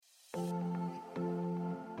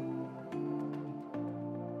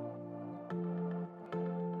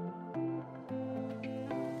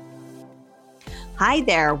Hi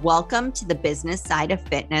there. Welcome to the Business Side of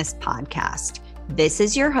Fitness podcast. This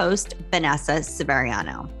is your host, Vanessa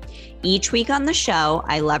Severiano. Each week on the show,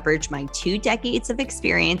 I leverage my 2 decades of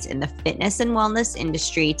experience in the fitness and wellness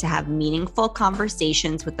industry to have meaningful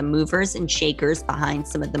conversations with the movers and shakers behind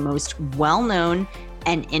some of the most well-known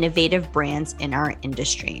and innovative brands in our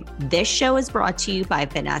industry. This show is brought to you by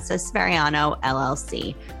Vanessa Severiano,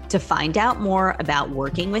 LLC. To find out more about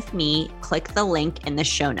working with me, click the link in the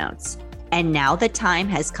show notes. And now the time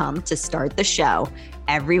has come to start the show.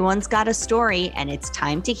 Everyone's got a story, and it's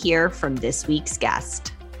time to hear from this week's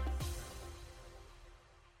guest.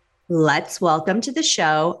 Let's welcome to the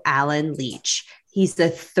show, Alan Leach. He's the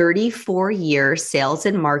 34-year sales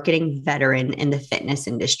and marketing veteran in the fitness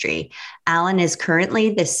industry. Alan is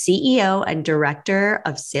currently the CEO and Director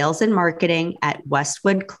of Sales and Marketing at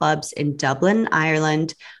Westwood Clubs in Dublin,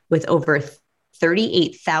 Ireland, with over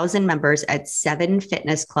 38,000 members at 7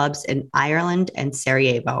 fitness clubs in Ireland and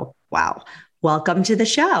Sarajevo. Wow. Welcome to the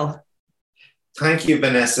show. Thank you,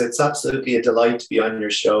 Vanessa. It's absolutely a delight to be on your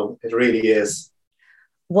show. It really is.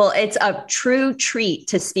 Well, it's a true treat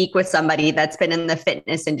to speak with somebody that's been in the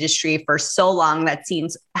fitness industry for so long, that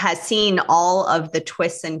has seen all of the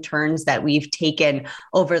twists and turns that we've taken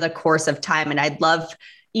over the course of time. And I'd love,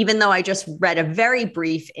 even though I just read a very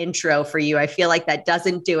brief intro for you, I feel like that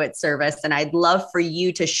doesn't do it service. And I'd love for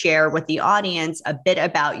you to share with the audience a bit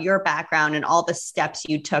about your background and all the steps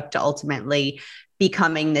you took to ultimately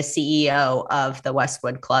becoming the CEO of the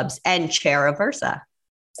Westwood Clubs and chair of Versa.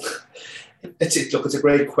 It's a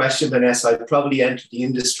great question, Vanessa. I probably entered the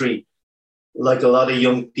industry like a lot of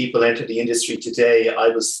young people enter the industry today. I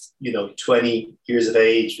was, 20 years of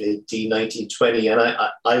age, 18, 19, 20, and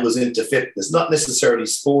I was into fitness, not necessarily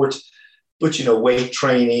sport, but, weight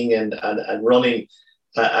training and running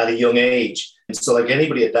at a young age. And so like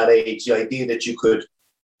anybody at that age, the idea that you could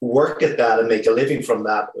work at that and make a living from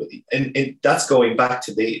that, and that's going back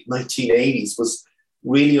to the 1980s, was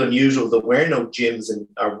really unusual. There were no gyms and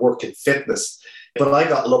or work in fitness. But I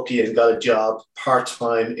got lucky and got a job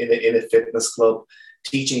part-time in a fitness club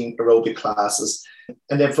teaching aerobic classes.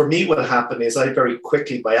 And then for me, what happened is I very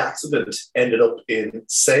quickly, by accident, ended up in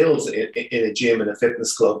sales in a gym, in a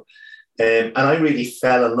fitness club. And I really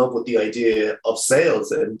fell in love with the idea of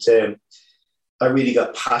sales. And I really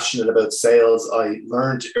got passionate about sales. I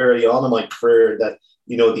learned early on in my career that,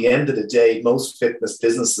 at the end of the day, most fitness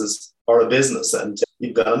businesses are a business, and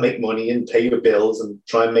you've got to make money and pay your bills and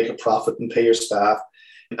try and make a profit and pay your staff.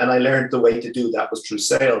 And I learned the way to do that was through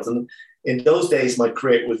sales. And in those days, my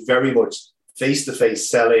career was very much face-to-face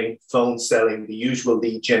selling, phone selling, the usual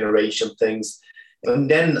lead generation things.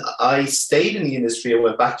 And then I stayed in the industry. I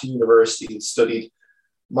went back to university and studied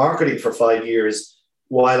marketing for 5 years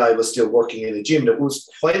while I was still working in a gym. That was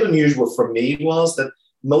quite unusual for me, was that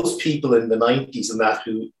most people in the 90s and that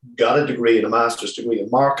who got a degree and a master's degree in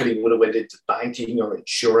marketing would have went into banking or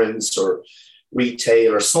insurance or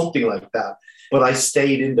retail or something like that. But I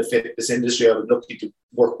stayed in the fitness industry. I was lucky to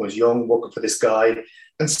work when I was young, working for this guy,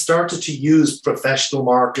 and started to use professional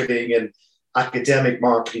marketing and academic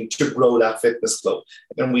marketing to grow that fitness club.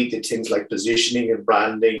 And we did things like positioning and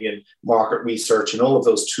branding and market research and all of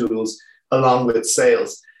those tools along with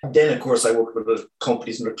sales. And then, of course, I worked with the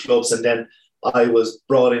companies and the clubs, and then I was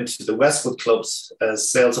brought into the Westwood Clubs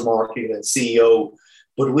as sales and marketing and CEO,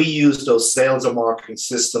 but we used those sales and marketing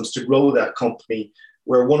systems to grow that company,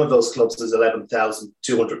 where one of those clubs is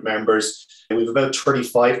 11,200 members. And we've about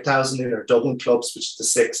 35,000 in our Dublin clubs, which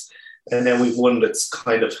is the 6th. And then we've one that's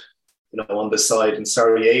kind of, on the side in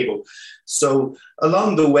Sarajevo. So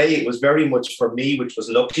along the way, it was very much for me, which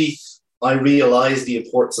was lucky. I realized the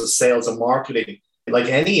importance of sales and marketing. Like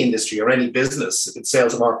any industry or any business,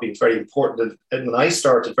 sales and marketing is very important. And when I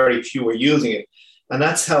started, very few were using it. And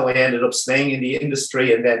that's how I ended up staying in the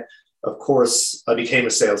industry. And then, of course, I became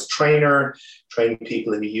a sales trainer, training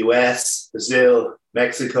people in the US, Brazil,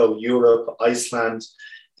 Mexico, Europe, Iceland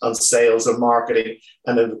on sales and marketing.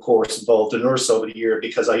 And then, of course, involved in Ursa over the year,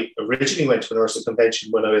 because I originally went to an Ursa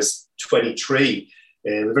convention when I was 23.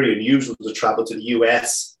 It was very unusual to travel to the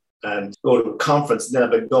US and go to a conference. And then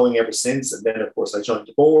I've been going ever since. And then, of course, I joined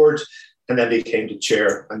the board and then became the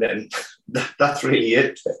chair. And then that's really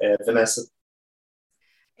it, Vanessa.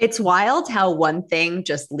 It's wild how one thing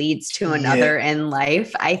just leads to another in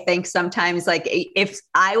life. I think sometimes, like, if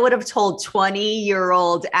I would have told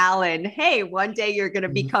 20-year-old Alan, hey, one day you're going to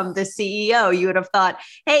become the CEO, you would have thought,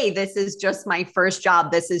 hey, this is just my first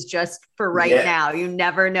job. This is just for right now. You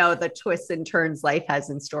never know the twists and turns life has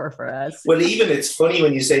in store for us. Well, even it's funny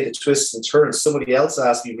when you say the twists and turns. Somebody else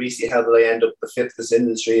asked me recently, how did I end up in the fitness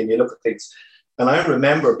industry? And you look at things. And I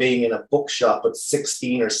remember being in a bookshop at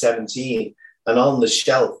 16 or 17, And on the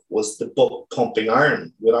shelf was the book Pumping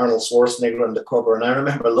Iron with Arnold Schwarzenegger on the cover. And I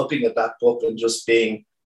remember looking at that book and just being,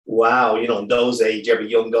 wow, you know, in those age, every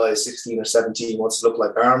young guy, 16 or 17, wants to look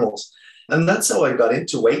like Arnold. And that's how I got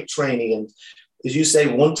into weight training. And as you say,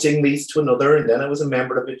 one thing leads to another. And then I was a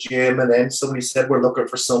member of a gym. And then somebody said, we're looking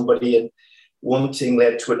for somebody. And one thing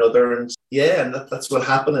led to another. And yeah, and that's what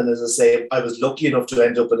happened. And as I say, I was lucky enough to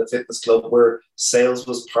end up in a fitness club where sales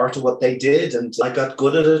was part of what they did. And I got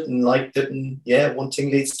good at it and liked it. And yeah, one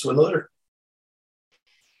thing leads to another.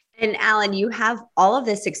 And Alan, you have all of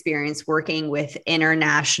this experience working with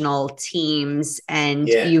international teams, and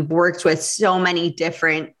you've worked with so many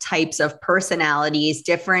different types of personalities,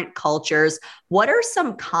 different cultures. What are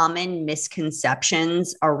some common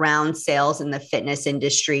misconceptions around sales in the fitness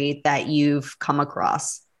industry that you've come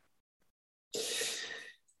across?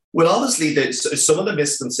 Well, obviously, some of the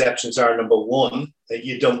misconceptions are, number one, that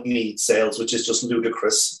you don't need sales, which is just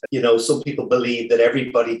ludicrous. You know, some people believe that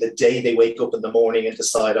everybody, the day they wake up in the morning and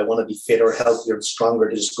decide, I want to be fitter, healthier, and stronger,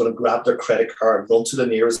 they're just going to grab their credit card, run to the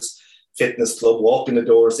nearest fitness club, walk in the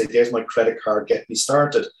door, say, there's my credit card, get me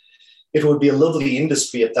started. It would be a lovely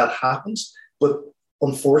industry if that happens. But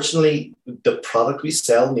unfortunately, the product we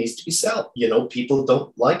sell needs to be sold. You know, people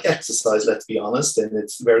don't like exercise, let's be honest, and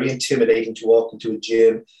it's very intimidating to walk into a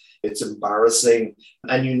gym. It's embarrassing,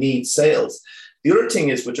 and you need sales. The other thing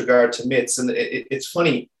is with regard to myths, and it's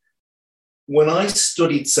funny, when I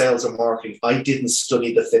studied sales and marketing, I didn't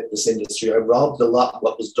study the fitness industry. I robbed a lot of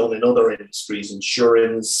what was done in other industries,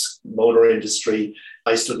 insurance, motor industry.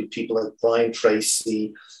 I studied people like Brian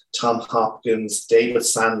Tracy, Tom Hopkins, David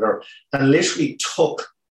Sandler, and literally took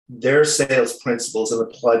their sales principles and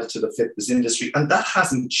applied it to the fitness industry. And that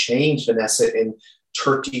hasn't changed, Vanessa, in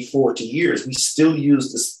 30, 40 years. We still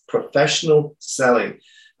use this professional selling.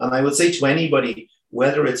 And I would say to anybody,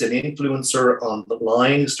 whether it's an influencer on the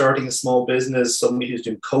line, starting a small business, somebody who's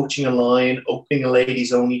doing coaching online, opening a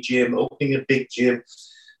ladies only gym, opening a big gym,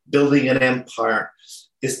 building an empire,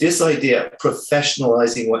 it's this idea of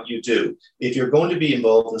professionalizing what you do. If you're going to be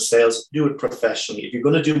involved in sales, do it professionally. If you're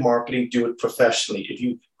going to do marketing, do it professionally. If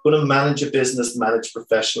you're going to manage a business, manage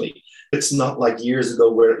professionally. It's not like years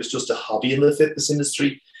ago where it was just a hobby in the fitness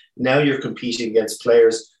industry. Now you're competing against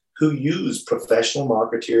players who use professional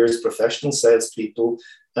marketeers, professional salespeople,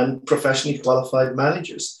 and professionally qualified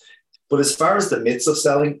managers. But as far as the myths of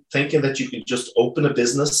selling, thinking that you can just open a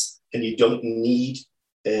business and you don't need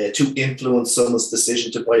to influence someone's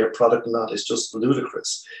decision to buy your product or not is just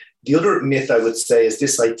ludicrous. The other myth I would say is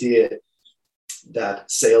this idea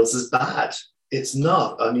that sales is bad. It's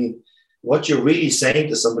not. I mean, what you're really saying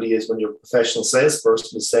to somebody is when you're a professional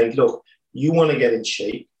salesperson is saying, look, you want to get in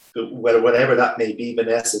shape, whatever that may be,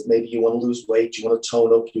 Vanessa, maybe you want to lose weight, you want to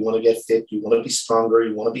tone up, you want to get fit, you want to be stronger,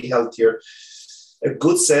 you want to be healthier. A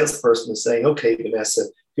good salesperson is saying, okay, Vanessa,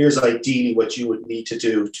 here's ideally what you would need to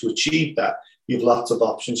do to achieve that. You have lots of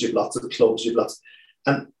options, you have lots of clubs,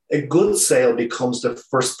 and a good sale becomes the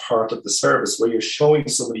first part of the service where you're showing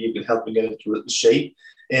somebody you can help them get into shape.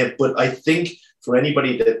 But I think for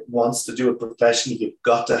anybody that wants to do it professionally, you've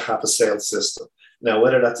got to have a sales system. Now,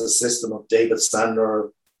 whether that's a system of David Sandler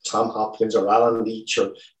or Tom Hopkins or Alan Leach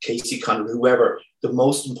or Casey Conner, whoever, the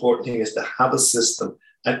most important thing is to have a system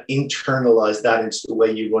and internalize that into the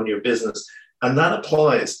way you run your business. And that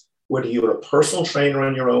applies whether you're a personal trainer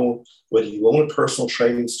on your own, whether you own a personal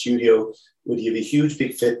training studio, whether you have a huge,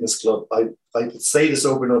 big fitness club. I would say this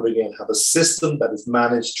over and over again, have a system that is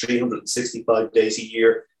managed 365 days a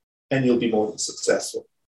year, and you'll be more than successful.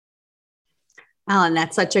 Alan,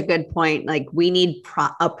 that's such a good point. Like we need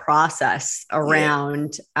a process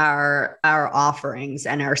around our offerings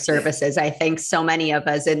and our services. I think so many of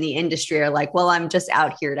us in the industry are like, well, I'm just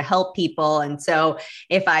out here to help people. And so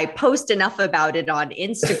if I post enough about it on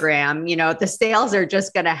Instagram, you know, the sales are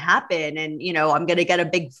just going to happen. And, you know, I'm going to get a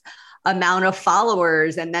big amount of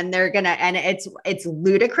followers and then they're going to, and it's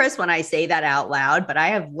ludicrous when I say that out loud, but I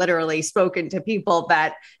have literally spoken to people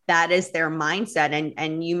that is their mindset.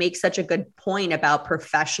 And you make such a good point about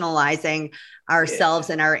professionalizing ourselves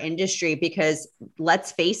and our industry, because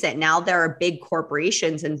let's face it, now there are big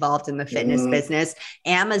corporations involved in the fitness business.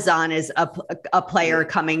 Amazon is a player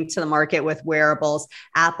coming to the market with wearables.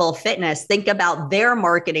 Apple Fitness, think about their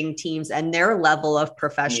marketing teams and their level of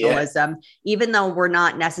professionalism. Even though we're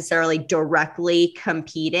not necessarily directly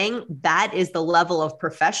competing, that is the level of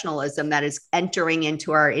professionalism that is entering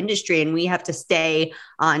into our industry. And we have to stay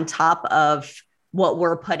on top of what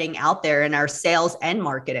we're putting out there in our sales and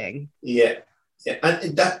marketing. Yeah,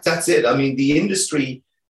 and that's it. I mean, the industry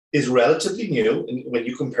is relatively new when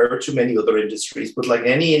you compare it to many other industries, but like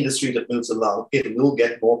any industry that moves along, it will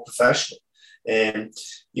get more professional. And,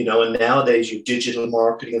 and nowadays you digital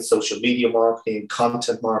marketing and social media marketing and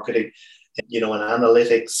content marketing, and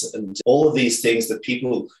analytics and all of these things that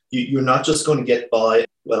people, you're not just going to get by,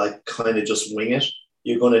 well, I kind of just wing it.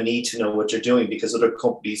 You're going to need to know what you're doing because other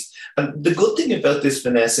companies, and the good thing about this,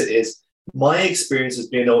 Vanessa, is my experience has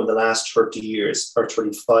been over the last 30 years or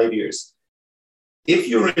 35 years. If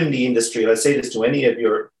you're in the industry, and I say this to any of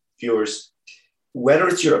your viewers, whether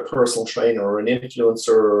it's you're a personal trainer or an influencer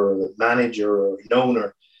or a manager or an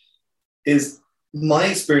owner, is my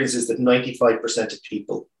experience is that 95% of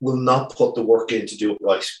people will not put the work in to do it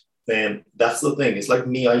right. And that's the thing. It's like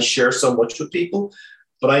me, I share so much with people,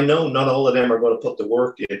 but I know not all of them are going to put the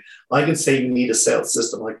work in. I can say you need a sales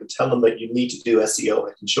system. I can tell them that you need to do SEO.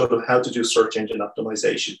 I can show them how to do search engine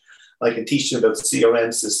optimization. I can teach them about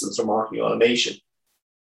CRM systems or marketing automation.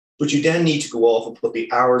 But you then need to go off and put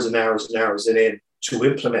the hours and hours and hours in to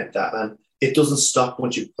implement that. And it doesn't stop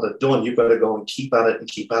once you've got it done. You've got to go and keep at it and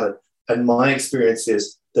keep at it. And my experience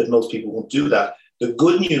is that most people won't do that. The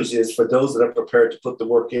good news is for those that are prepared to put the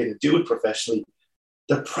work in and do it professionally,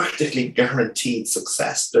 they're practically guaranteed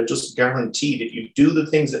success. They're just guaranteed. If you do the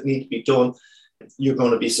things that need to be done, you're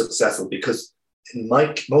going to be successful, because in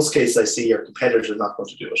most cases I see your competitors are not going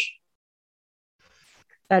to do it.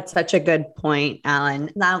 That's such a good point, Alan.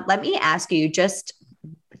 Now, let me ask you, just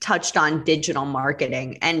touched on digital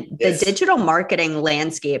marketing, and the digital marketing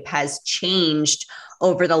landscape has changed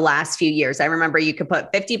over the last few years. I remember you could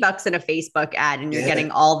put $50 in a Facebook ad and you're getting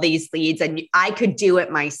all these leads, and I could do it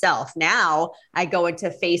myself. Now I go into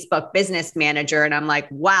Facebook Business Manager and I'm like,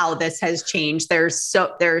 wow, this has changed. There's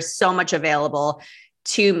so much available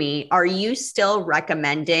to me. Are you still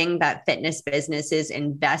recommending that fitness businesses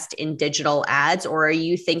invest in digital ads, or are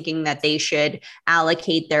you thinking that they should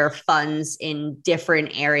allocate their funds in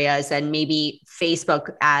different areas and maybe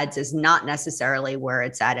Facebook ads is not necessarily where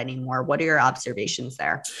it's at anymore? What are your observations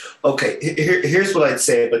there? Okay, here's what I'd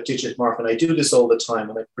say about digital marketing. I do this all the time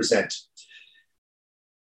when I present.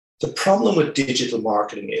 The problem with digital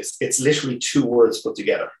marketing is it's literally two words put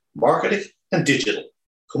together: marketing and digital.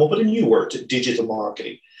 Come up with a new word, digital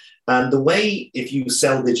marketing. And the way, if you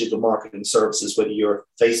sell digital marketing services, whether you're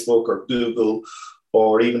Facebook or Google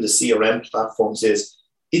or even the CRM platforms, is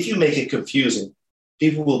if you make it confusing,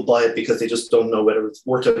 people will buy it because they just don't know whether it's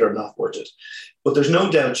worth it or not worth it. But there's no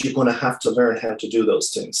doubt you're going to have to learn how to do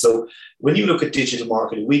those things. So when you look at digital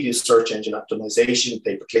marketing, we do search engine optimization,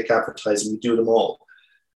 pay-per-click advertising, we do them all.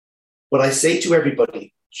 What I say to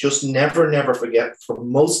everybody, just never forget, for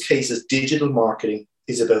most cases, digital marketing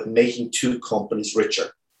is about making two companies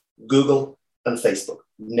richer, Google and Facebook.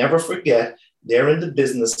 Never forget, they're in the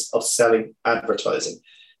business of selling advertising.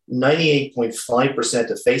 98.5%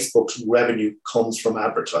 of Facebook's revenue comes from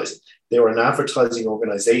advertising. They're an advertising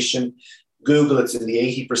organization. Google, it's in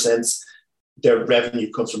the 80%. Their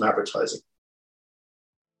revenue comes from advertising.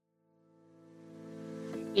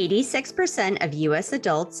 86% of U.S.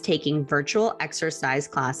 adults taking virtual exercise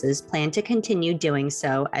classes plan to continue doing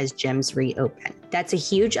so as gyms reopen. That's a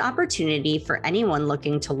huge opportunity for anyone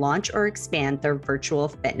looking to launch or expand their virtual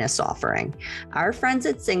fitness offering. Our friends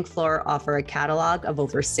at SyncFloor offer a catalog of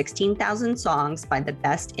over 16,000 songs by the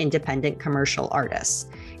best independent commercial artists.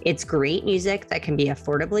 It's great music that can be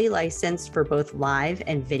affordably licensed for both live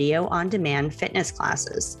and video on-demand fitness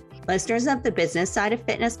classes. Listeners of the Business Side of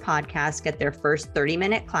Fitness podcast get their first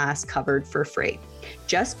 30-minute class covered for free.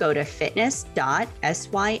 Just go to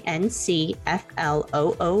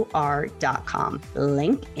fitness.syncfloor.com.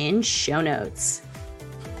 Link in show notes.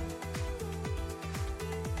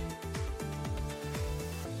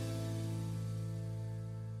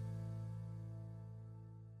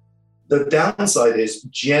 The downside is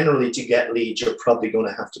generally to get leads, you're probably going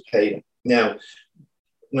to have to pay them. Now,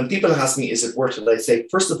 when people ask me, is it worth it? I say,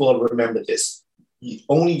 first of all, remember this.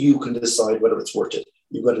 Only you can decide whether it's worth it.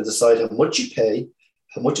 You've got to decide how much you pay,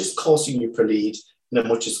 how much it's costing you per lead, and how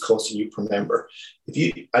much it's costing you per member.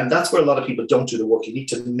 And that's where a lot of people don't do the work. You need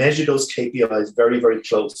to measure those KPIs very, very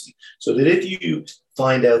closely, so that if you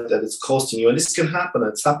find out that it's costing you, and this can happen,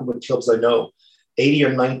 it's happened with clubs I know, $80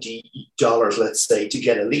 or $90, let's say, to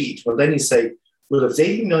get a lead. Well, then you say, well, if it's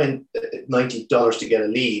 $89, $90 to get a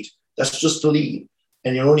lead, that's just a lead.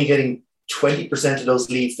 And you're only getting 20% of those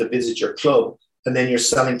leads that visit your club, and then you're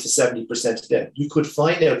selling to 70% of them. You could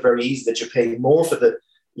find out very easily that you're paying more for the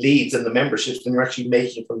leads and the memberships than you're actually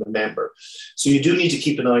making from the member. So you do need to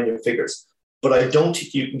keep an eye on your figures. But I don't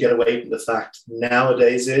think you can get away from the fact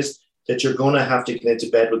nowadays is that you're going to have to get into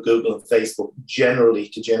bed with Google and Facebook generally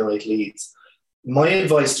to generate leads. My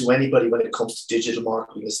advice to anybody when it comes to digital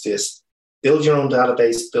marketing is this: build your own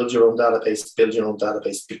database, build your own database, build your own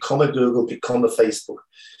database. Become a Google, become a Facebook.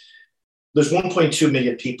 There's 1.2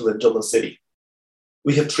 million people in Dublin City.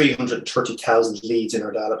 We have 330,000 leads in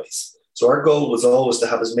our database. So our goal was always to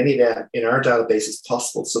have as many of them in our database as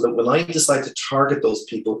possible, so that when I decide to target those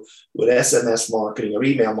people with SMS marketing or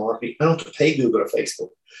email marketing, I don't have to pay Google or Facebook.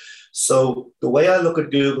 So the way I look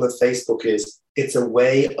at Google and Facebook is it's a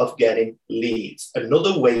way of getting leads.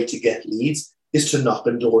 Another way to get leads is to knock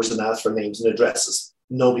on doors and ask for names and addresses.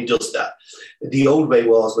 Nobody does that. The old way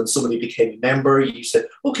was when somebody became a member, you said,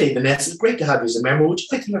 okay, Vanessa, it's great to have you as a member. Would you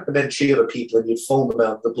like to recommend 3 other people? And you'd phone them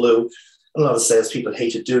out of the blue. A lot of salespeople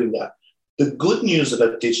hated doing that. The good news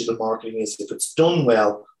about digital marketing is if it's done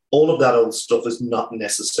well, all of that old stuff is not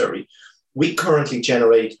necessary. We currently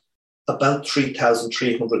generate about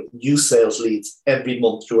 3,300 new sales leads every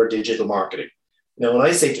month through our digital marketing. Now, what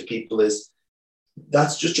I say to people is,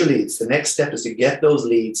 that's just your leads. The next step is to get those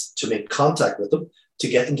leads, to make contact with them, to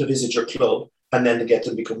get them to visit your club, and then to get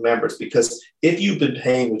them to become members. Because if you've been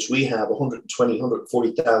paying, which we have, 120,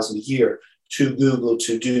 140,000 a year to Google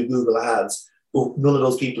to do Google ads, well, none of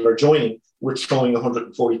those people are joining. We're throwing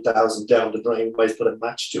 140,000 down the drain. We might put a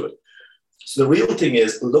match to it. So the real thing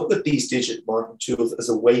is, look at these digital marketing tools as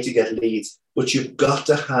a way to get leads, but you've got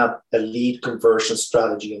to have a lead conversion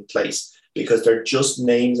strategy in place, because they're just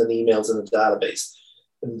names and emails in a database.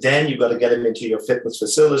 And then you've got to get them into your fitness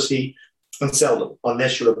facility and sell them,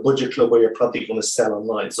 unless you're a budget club where you're probably going to sell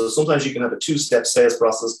online. So sometimes you can have a 2-step sales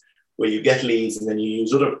process where you get leads and then you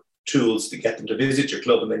use other tools to get them to visit your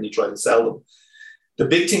club, and then you try and sell them. The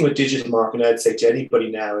big thing with digital marketing, I'd say to anybody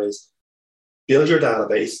now, is build your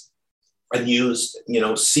database and use,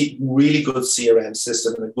 really good CRM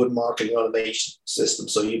system and a good marketing automation system.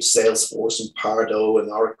 So you use Salesforce and Pardo and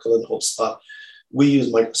Oracle and HubSpot. We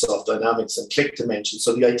use Microsoft Dynamics and ClickDimension.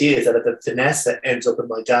 So the idea is that if Vanessa ends up in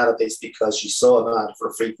my database because she saw an ad for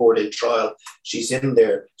a free 4-day trial, she's in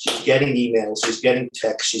there, she's getting emails, she's getting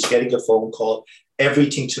text, she's getting a phone call,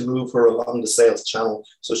 everything to move her along the sales channel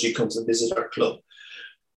so she comes and visits our club.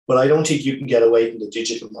 But I don't think you can get away from the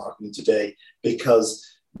digital marketing today, because,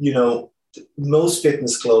 most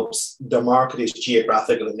fitness clubs, their market is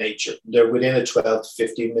geographical in nature. They're within a 12 to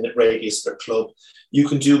 15 minute radius of their club. You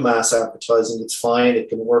can do mass advertising. It's fine. It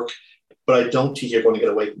can work. But I don't think you're going to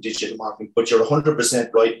get away from digital marketing. But you're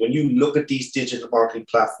 100% right. When you look at these digital marketing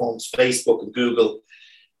platforms, Facebook and Google,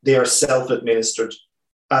 they are self-administered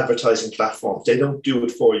advertising platforms. They don't do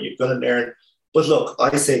it for you. You're going to learn. But look,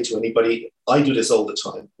 I say to anybody, I do this all the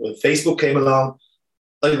time. When Facebook came along,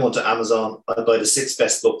 I go to Amazon, I buy the 6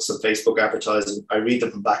 best books on Facebook advertising. I read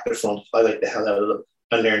them from back to front. I like the hell out of them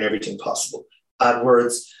and learn everything possible.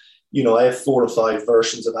 AdWords, I have 4 or 5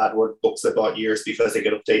 versions of AdWords books I bought years, because they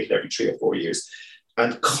get updated every 3 or 4 years,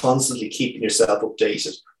 and constantly keeping yourself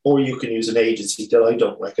updated. Or you can use an agency that I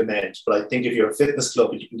don't recommend. But I think if you're a fitness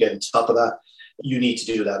club and you can get on top of that, you need to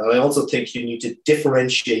do that. And I also think you need to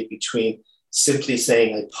differentiate between simply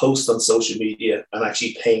saying I post on social media and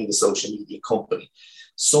actually paying the social media company.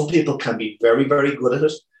 Some people can be very, very good at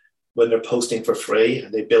it when they're posting for free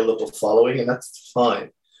and they build up a following, and that's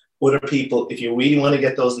fine. Other people, if you really want to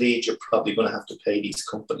get those leads, you're probably going to have to pay these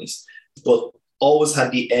companies. But always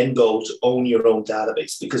have the end goal to own your own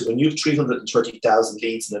database, because when you have 330,000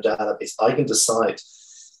 leads in a database, I can decide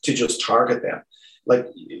to just target them. Like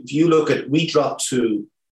if you look at, we dropped to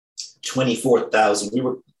 24,000. We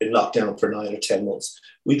were in lockdown for 9 or 10 months.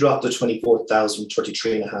 We dropped to 24,000,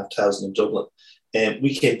 33,500 in Dublin. And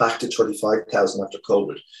we came back to 35,000 after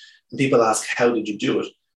COVID. And people ask, how did you do it?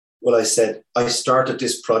 Well, I said, I started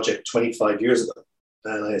this project 25 years ago.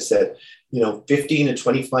 And I said, 15 and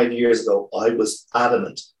 25 years ago, I was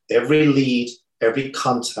adamant. Every lead, every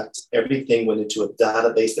contact, everything went into a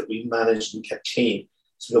database that we managed and kept clean.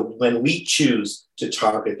 So when we choose to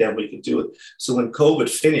target them, we can do it. So when COVID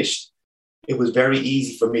finished, it was very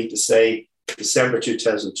easy for me to say, December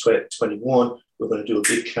 2021, we're going to do a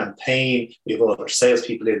big campaign. We have all our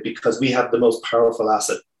salespeople in, because we have the most powerful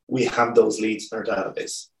asset. We have those leads in our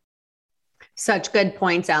database. Such good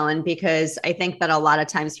points, Alan, because I think that a lot of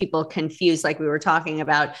times people confuse, like we were talking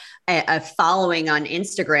about, a following on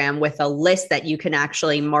Instagram with a list that you can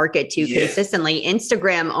actually market to consistently.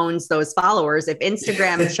 Instagram owns those followers. If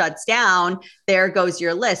Instagram shuts down, there goes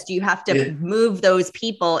your list. You have to move those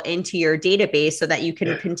people into your database so that you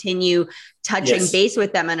can continue touching base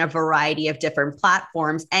with them on a variety of different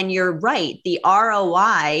platforms. And you're right, the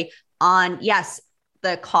ROI on,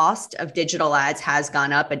 the cost of digital ads has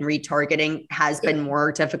gone up and retargeting has been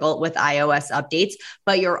more difficult with iOS updates,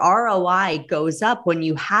 but your ROI goes up when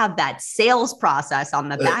you have that sales process on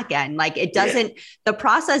the back end. Like it doesn't, the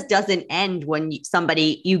process doesn't end when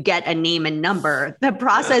you get a name and number. The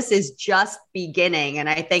process is just beginning. And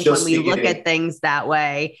I think when we look at things that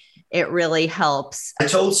way, it really helps. I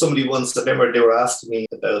told somebody once, I remember they were asking me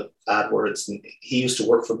about AdWords, and he used to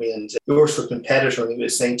work for me and he works for a competitor, and he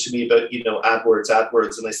was saying to me about,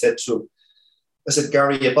 AdWords. And I said to him,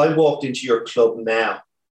 Gary, if I walked into your club now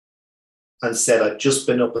and said, I've just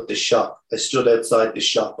been up at the shop, I stood outside the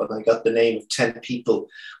shop and I got the name of 10 people,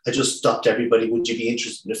 I just stopped everybody, would you be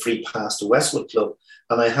interested in a free pass to Westwood Club?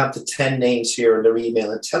 And I have the 10 names here and their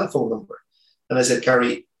email and telephone number. And I said,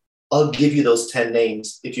 Gary, I'll give you those 10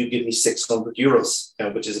 names if you give me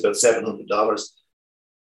 €600, which is about $700.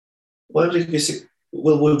 Why would I give you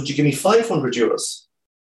would you give me €500?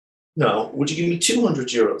 No. Would you give me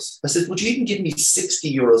 €200? I said, would you even give me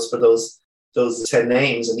 €60 for those 10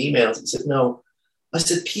 names and emails? He said, no. I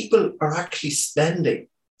said, people are actually spending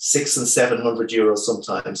 €600 and €700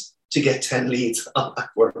 sometimes to get 10 leads on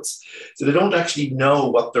AdWords. So they don't actually know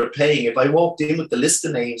what they're paying. If I walked in with the list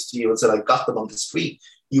of names to you and said, I got them on the street,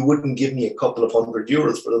 you wouldn't give me a couple of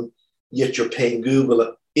 €100 for them, yet you're paying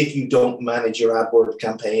Google if you don't manage your AdWords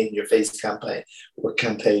campaign, your face campaign or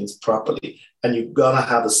campaigns properly. And you've got to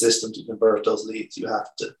have a system to convert those leads. You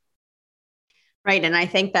have to. Right. And I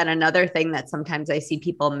think that another thing that sometimes I see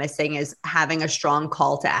people missing is having a strong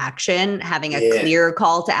call to action, having a clear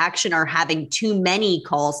call to action, or having too many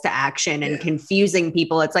calls to action and confusing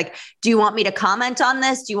people. It's like, do you want me to comment on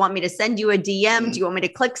this? Do you want me to send you a DM? Do you want me to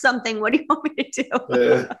click something? What do you want me to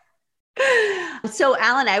do? So,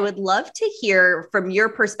 Alan, I would love to hear from your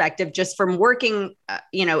perspective, just from working,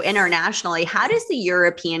 internationally. How does the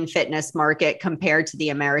European fitness market compare to the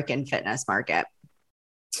American fitness market?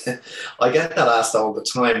 I get that asked all the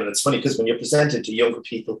time. And it's funny because when you're presented to younger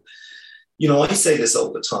people, I say this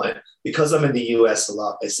all the time because I'm in the US a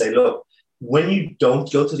lot. I say, look, when you don't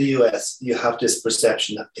go to the US, you have this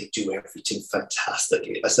perception that they do everything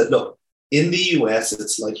fantastically. I said, look, in the US,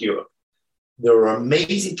 it's like Europe. There are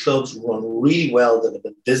amazing clubs run really well that have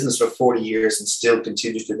been in business for 40 years and still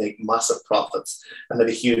continue to make massive profits and have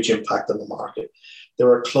a huge impact on the market. There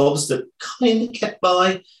are clubs that kind of get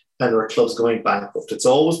by, and there are clubs going bankrupt. It's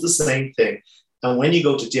always the same thing. And when you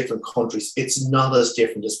go to different countries, it's not as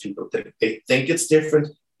different as people think. They think it's different.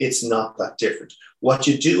 It's not that different. What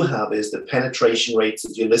you do have is the penetration rates,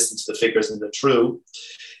 if you listen to the figures and they're true,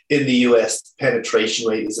 in the US, penetration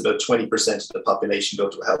rate is about 20% of the population go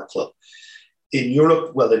to a health club. In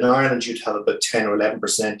Europe, well, in Ireland, you'd have about 10 or 11%,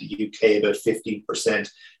 the UK about 15%.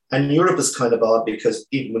 And Europe is kind of odd because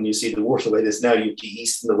even when you see the world the way it is now, you have the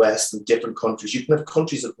East and the West and different countries. You can have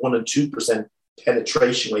countries at 1% and 2%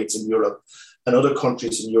 penetration rates in Europe and other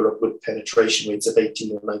countries in Europe with penetration rates of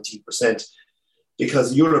 18 or 19%,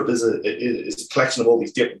 because Europe is a collection of all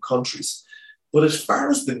these different countries. But as far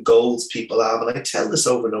as the goals people have, and I tell this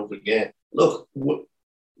over and over again, look,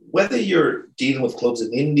 whether you're dealing with clubs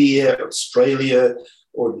in India or Australia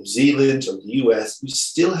or New Zealand or the US, we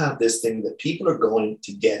still have this thing that people are going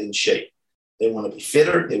to get in shape. They want to be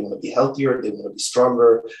fitter, they want to be healthier, they want to be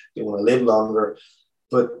stronger, they want to live longer.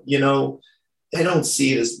 But, they don't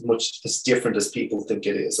see it as much as different as people think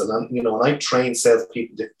it is. And, when I train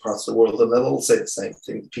salespeople in different parts of the world, and they'll all say the same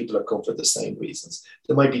thing. People are come for the same reasons.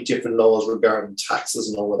 There might be different laws regarding taxes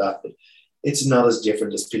and all of that, but it's not as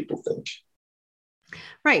different as people think.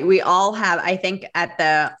 Right. We all have, I think at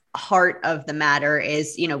the heart of the matter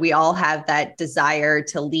is, we all have that desire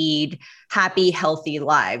to lead happy, healthy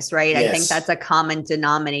lives, right? Yes. I think that's a common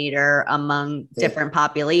denominator among different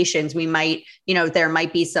populations. We might, there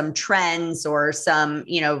might be some trends or some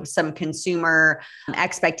consumer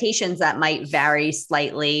expectations that might vary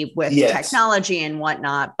slightly with technology and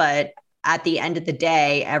whatnot, but at the end of the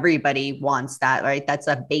day, everybody wants that, right? That's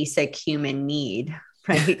a basic human need.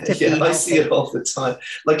 Right, I see it all the time.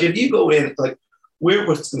 Like if you go in, like we're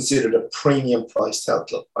what's considered a premium priced health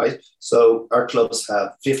club, right? So our clubs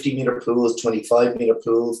have 50-meter pools, 25-meter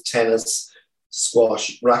pools, tennis,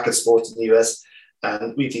 squash, racket sports in the US,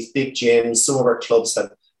 and we have these big gyms. Some of our clubs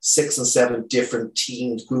have 6 and 7 different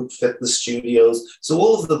teamed group fitness studios. So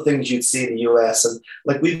all of the things you'd see in the US, and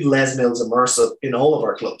like we've Les Mills immersive in all of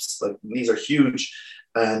our clubs. Like these are huge,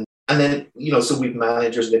 and then, so we've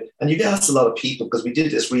managers, and you ask a lot of people, because we did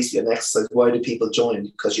this recently, an exercise, why do people join?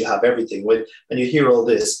 Because you have everything, and you hear all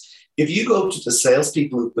this. If you go to the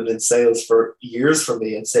salespeople who've been in sales for years for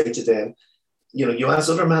me and say to them, you ask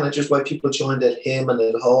other managers why people joined at him and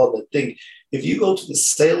at Hall and at Thing. If you go to the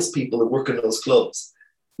salespeople who work in those clubs,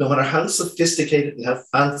 no matter how sophisticated and how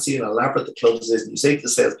fancy and elaborate the clubs is, and you say to the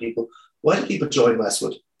salespeople, why do people join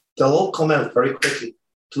Westwood? They'll all come out very quickly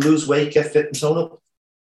to lose weight, get fit and tone up.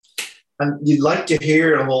 And you'd like to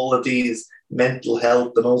hear all of these mental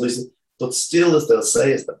health and all these, but still, as they'll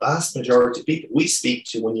say, is the vast majority of people we speak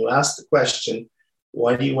to, when you ask the question,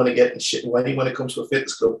 Why do you want to get in shit? Why do you want to come to a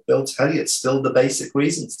fitness club? They'll tell you it's still the basic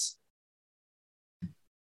reasons.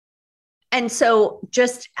 And so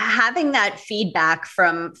just having that feedback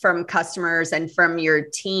from customers and from your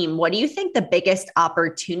team, what do you think the biggest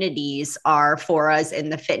opportunities are for us in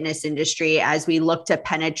the fitness industry as we look to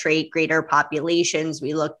penetrate greater populations,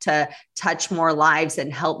 we look to touch more lives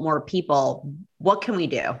and help more people? What can we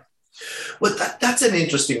do? Well, that's an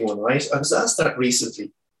interesting one, right? I was asked that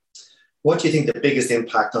recently. What do you think the biggest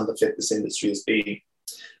impact on the fitness industry has been?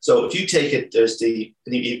 So if you take it,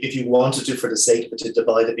 if you wanted to, for the sake of it, to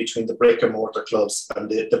divide it between the brick and mortar clubs and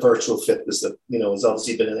the virtual fitness that, has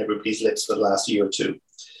obviously been in everybody's lips for the last year or two.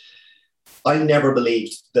 I never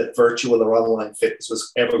believed that virtual or online fitness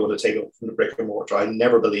was ever going to take over from the brick and mortar. I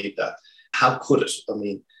never believed that. How could it? I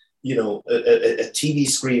mean, a TV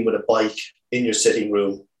screen with a bike in your sitting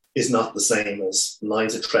room is not the same as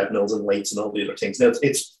lines of treadmills and weights and all the other things. Now,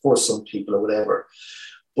 it's for some people or whatever.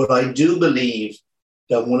 But I do believe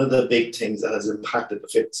that one of the big things that has impacted the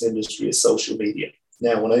fitness industry is social media.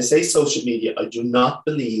 Now, when I say social media, I do not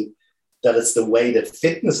believe that it's the way that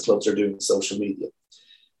fitness clubs are doing social media.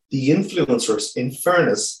 The influencers, in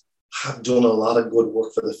fairness, have done a lot of good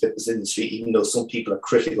work for the fitness industry, even though some people are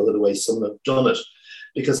critical of the way some have done it.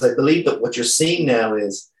 Because I believe that what you're seeing now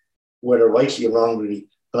is, whether rightly or wrongly,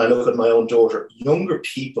 when I look at my own daughter, younger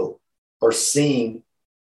people are seeing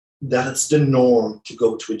that it's the norm to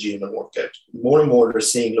go to a gym and work out. More and more they're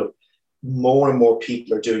seeing, look, more and more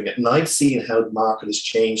people are doing it. And I've seen how the market has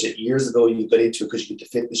changed. That years ago, you got into it because you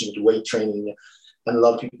get the fitness, you get the weight training, and a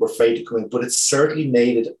lot of people were afraid to come in. But it's certainly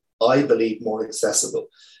made it, I believe, more accessible.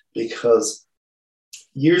 Because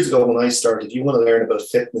years ago when I started, if you want to learn about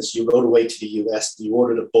fitness, you rode away to the US, and you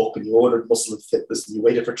ordered a book, and you ordered Muscle and Fitness, and you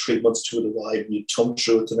waited for 3 months to arrive, and you thumbed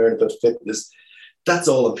through it to learn about fitness. That's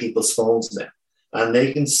all on people's phones now. And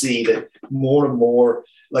they can see that more and more,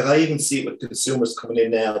 like I even see it with consumers coming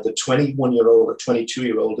in now, the 21-year-old or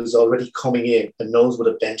 22-year-old is already coming in and knows what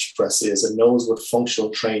a bench press is and knows what functional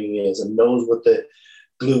training is and knows what the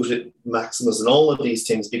glute maximus and all of these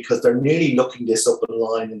things, because they're nearly looking this up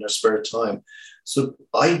online in their spare time. So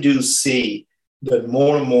I do see that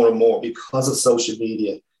more and more and more, because of social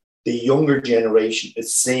media, the younger generation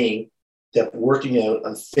is seeing that working out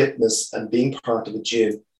and fitness and being part of a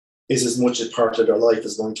gym is as much a part of their life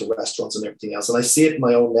as going to restaurants and everything else. And I see it in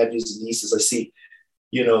my own nephews and nieces. I see,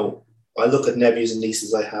 I look at nephews and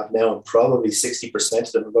nieces I have now, and probably 60%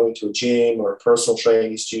 of them are going to a gym or a personal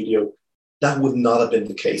training studio. That would not have been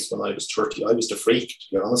the case when I was 30. I was the freak, to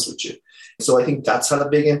be honest with you. So I think that's had a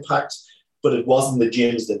big impact, but it wasn't the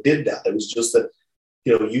gyms that did that. It was just that,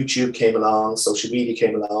 YouTube came along, social media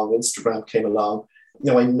came along, Instagram came along.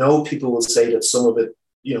 I know people will say that some of it,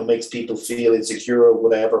 makes people feel insecure or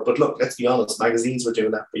whatever. But look, let's be honest, magazines were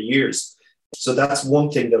doing that for years. So that's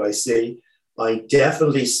one thing that I see. I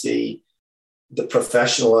definitely see the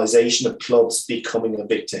professionalization of clubs becoming a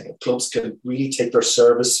big thing. Clubs can really take their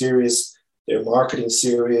service serious, their marketing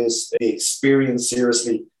serious, the experience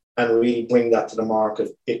seriously, and really bring that to the market.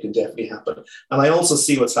 It can definitely happen. And I also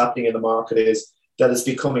see what's happening in the market is that it's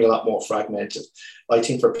becoming a lot more fragmented. I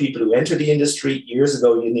think for people who enter the industry, years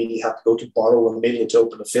ago, you nearly had to go to borrow $1 million to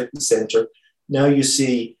open a fitness center. Now you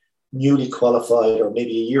see newly qualified or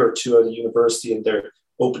maybe a year or two out of university, and they're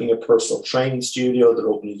opening a personal training studio, they're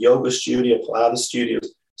opening a yoga studio, Pilates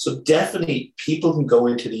studios. So definitely people can go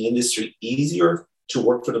into the industry easier to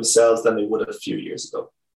work for themselves than they would have a few years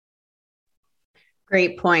ago.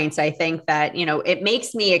 Great points. I think that, it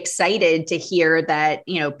makes me excited to hear that,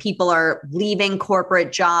 people are leaving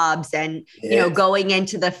corporate jobs and, going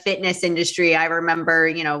into the fitness industry. I remember,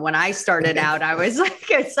 when I started out, I was like,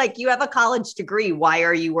 it's like, you have a college degree. Why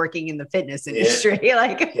are you working in the fitness industry?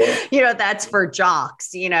 That's for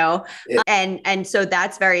jocks, and so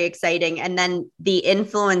that's very exciting. And then the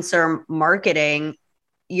influencer marketing,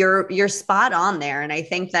 you're spot on there. And I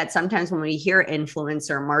think that sometimes when we hear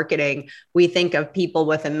influencer marketing, we think of people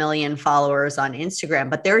with 1 million followers on Instagram,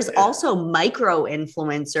 but there's also micro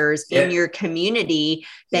influencers in your community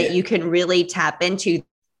that you can really tap into.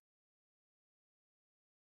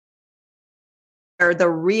 Are the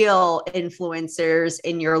real influencers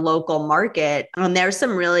in your local market. And there's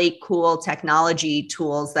some really cool technology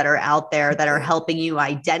tools that are out there that are helping you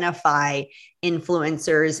identify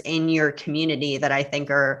influencers in your community that I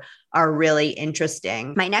think are really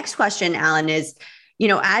interesting. My next question, Alan, is,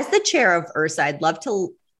 as the chair of IHRSA, I'd love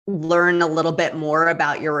to learn a little bit more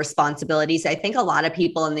about your responsibilities. I think a lot of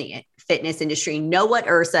people in the fitness industry know what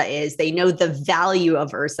IHRSA is. They know the value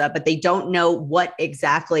of IHRSA, but they don't know what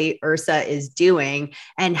exactly IHRSA is doing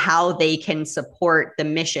and how they can support the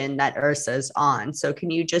mission that IHRSA is on. So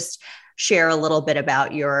can you just share a little bit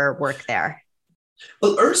about your work there.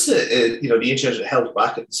 Well, IRSA, the International Health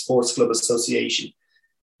Racket and Sports Club Association,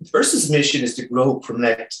 IRSA's mission is to grow,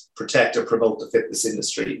 protect, and promote the fitness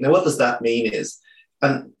industry. Now, what does that mean is,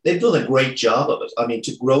 and they've done a great job of it. I mean,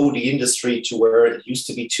 to grow the industry to where it used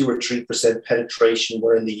to be 2 or 3% penetration,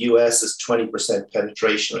 where in the US is 20%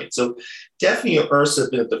 penetration rate. So definitely IRSA has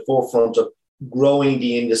been at the forefront of growing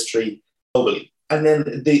the industry globally. And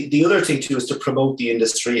then the other thing too is to promote the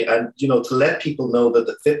industry and, to let people know that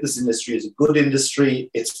the fitness industry is a good industry.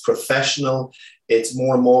 It's professional. It's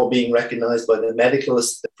more and more being recognized by the medical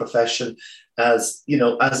profession as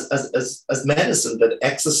medicine, that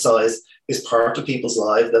exercise is part of people's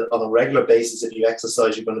lives, that on a regular basis, if you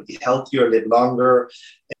exercise, you're going to be healthier, live longer.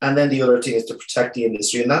 And then the other thing is to protect the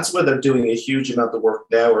industry. And that's where they're doing a huge amount of work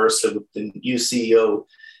now, Ursula, with the new CEO,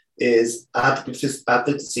 is advocacy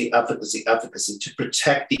to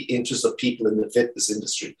protect the interests of people in the fitness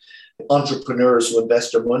industry, entrepreneurs who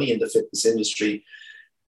invest their money in the fitness industry.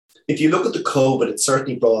 If you look at the COVID, it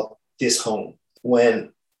certainly brought this home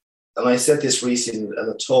and I said this recently in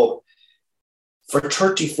a talk, for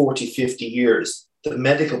 30, 40, 50 years, the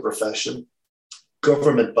medical profession,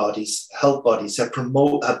 government bodies, health bodies have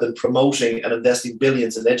been promoting and investing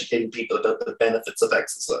billions in educating people about the benefits of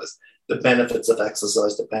exercise, the benefits of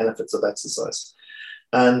exercise, the benefits of exercise.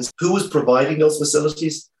 And who was providing those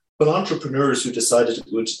facilities? Well, entrepreneurs who decided to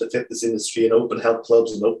go into the fitness industry and open health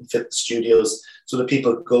clubs and open fitness studios so that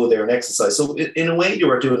people could go there and exercise. So in a way, they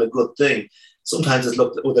were doing a good thing. Sometimes it's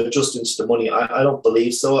looked, they're just into the money. I don't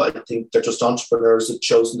believe so. I think they're just entrepreneurs who've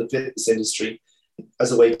chosen the fitness industry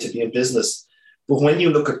as a way to be in business. But when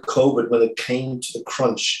you look at COVID, when it came to the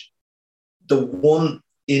crunch, the one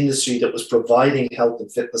industry that was providing health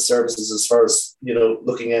and fitness services as far as,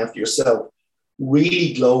 looking after yourself,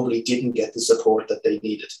 really globally didn't get the support that they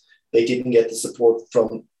needed. They didn't get the support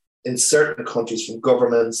in certain countries from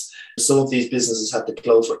governments. Some of these businesses had to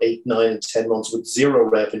close for 8, 9, and 10 months with zero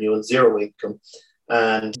revenue and zero income.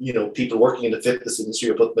 And, people working in the fitness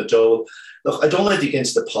industry are putting the dole. Look, I don't like to get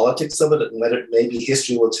into the politics of it and whether maybe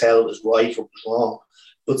history will tell is right or wrong,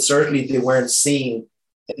 but certainly they weren't seen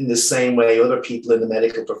in the same way other people in the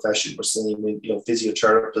medical profession were seen,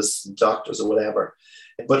 physiotherapists and doctors or whatever.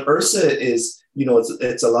 But IRSA is,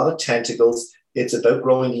 it's a lot of tentacles. It's about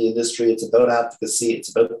growing the industry. It's about advocacy.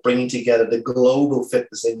 It's about bringing together the global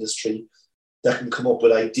fitness industry that can come up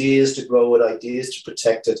with ideas to grow it, ideas to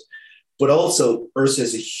protect it. But also, IRSA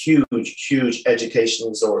is a huge, huge educational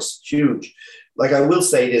resource, huge. Like I will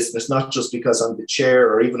say this, and it's not just because I'm the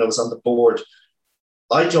chair or even I was on the board.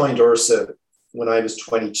 I joined IRSA when I was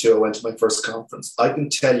 22. I went to my first conference. I can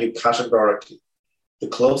tell you categorically, the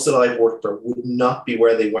clubs that I've worked for would not be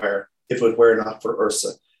where they were if it were not for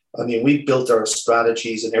IRSA. I mean, we built our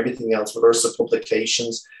strategies and everything else with IRSA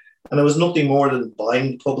publications. And it was nothing more than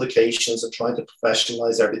buying publications and trying to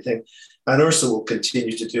professionalize everything. And IRSA will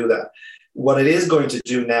continue to do that. What it is going to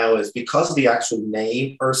do now is, because of the actual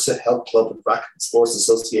name, IRSA Health Club and Racket Sports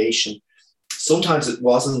Association, sometimes it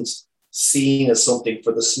wasn't seen as something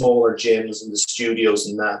for the smaller gyms and the studios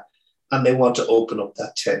and that. And they want to open up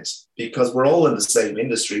that tent because we're all in the same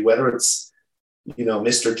industry, whether it's,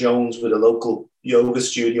 Mr. Jones with a local yoga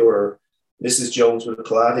studio or Mrs. Jones with a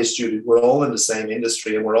Pilates studio. We're all in the same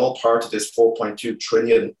industry and we're all part of this 4.2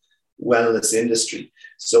 trillion wellness industry.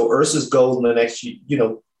 So IRSA's goal in the next,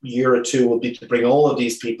 year or two will be to bring all of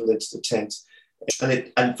these people into the tent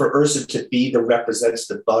and for IRSA to be the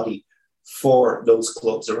representative body for those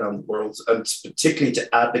clubs around the world, and particularly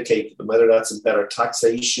to advocate for them, whether that's in better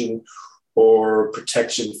taxation or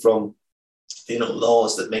protection from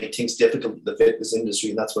laws that make things difficult in the fitness industry.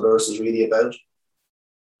 And that's what IRSA is really about.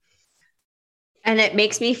 And it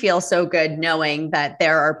makes me feel so good knowing that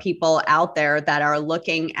there are people out there that are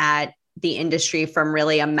looking at the industry from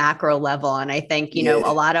really a macro level. And I think, a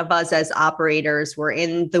lot of us as operators, we're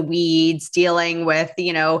in the weeds dealing with,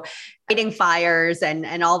 fighting fires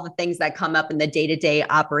and all the things that come up in the day-to-day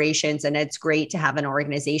operations. And it's great to have an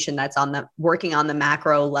organization that's working on the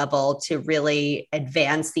macro level to really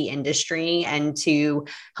advance the industry and to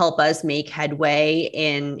help us make headway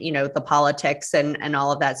in, the politics and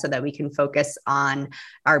all of that so that we can focus on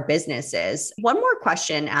our businesses. One more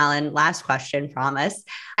question, Alan, last question, promise.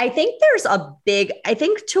 I think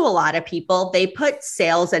to a lot of people, they put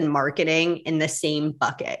sales and marketing in the same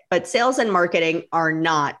bucket, but sales and marketing are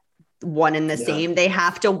not one and the same. They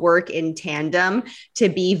have to work in tandem to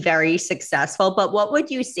be very successful. But what would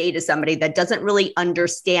you say to somebody that doesn't really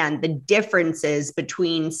understand the differences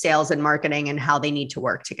between sales and marketing and how they need to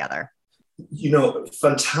work together?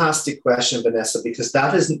 Fantastic question, Vanessa, because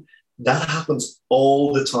That happens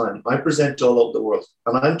all the time. I present all over the world,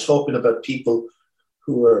 and I'm talking about people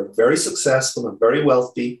who are very successful and very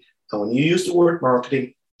wealthy. And when you use the word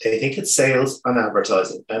marketing, they think it's sales and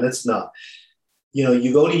advertising, and it's not. You know,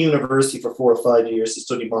 you go to university for 4 or 5 years to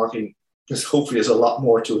study marketing, because hopefully there's a lot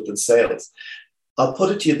more to it than sales. I'll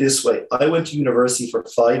put it to you this way. I went to university for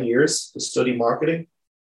 5 years to study marketing,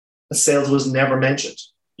 and sales was never mentioned.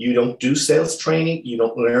 You don't do sales training. You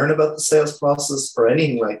don't learn about the sales process or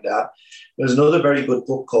anything like that. There's another very good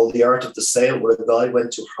book called The Art of the Sale, where a guy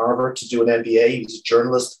went to Harvard to do an MBA. He was a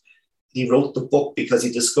journalist. He wrote the book because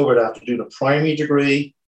he discovered after doing a primary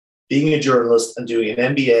degree, being a journalist and doing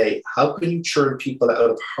an MBA, how can you churn people out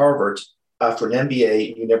of Harvard after an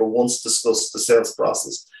MBA? You never once discussed the sales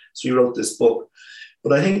process. So he wrote this book.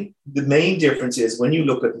 But I think the main difference is when you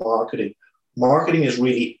look at marketing, marketing is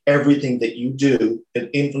really everything that you do that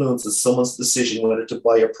influences someone's decision whether to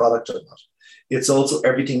buy your product or not. It's also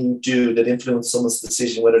everything you do that influences someone's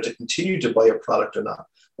decision whether to continue to buy your product or not.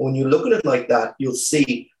 When you look at it like that, you'll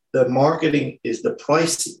see that marketing is the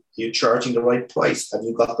pricing. Are you charging the right price? Have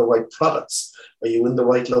you got the right products? Are you in the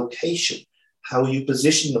right location? How are you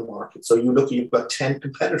positioning the market? So you look, you've got 10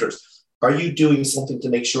 competitors. Are you doing something to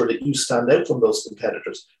make sure that you stand out from those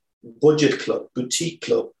competitors? Budget club, boutique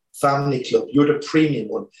club, family club, you're the premium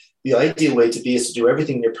one. The ideal way to be is to do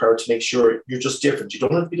everything in your power to make sure you're just different. You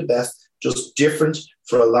don't have to be the best, just different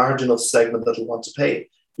for a large enough segment that will want to pay.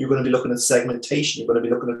 You're going to be looking at segmentation. You're going to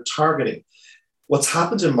be looking at targeting. What's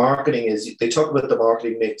happened in marketing is they talk about the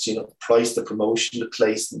marketing mix, you know, the price, the promotion, the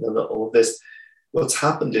place, and all of this. What's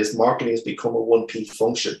happened is marketing has become a 1P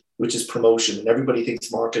function, which is promotion. And everybody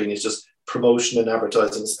thinks marketing is just promotion and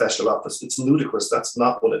advertising and special offers. It's ludicrous. That's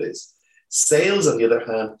not what it is. Sales, on the other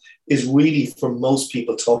hand, is really for most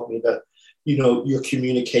people talking about, you know, your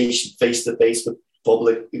communication face-to-face with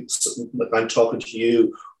public. Like I'm talking to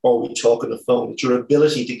you, or we talk on the phone. It's your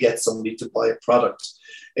ability to get somebody to buy a product.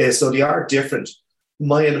 So they are different.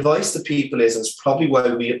 My advice to people is, and it's probably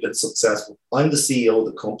why we have been successful. I'm the CEO of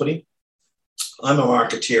the company. I'm a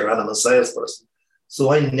marketeer and I'm a salesperson.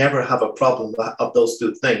 So I never have a problem of those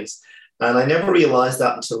two things. And I never realized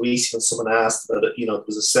that until recently when someone asked about it. You know, it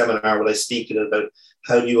was a seminar where I speak about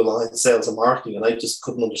how do you align sales and marketing? And I just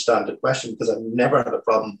couldn't understand the question because I've never had a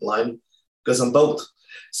problem aligning because I'm both.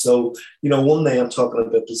 So, you know, one day I'm talking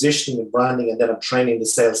about positioning and branding, and then I'm training the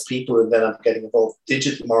salespeople, and then I'm getting involved with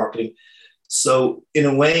digital marketing. So in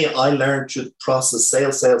a way, I learned through the process,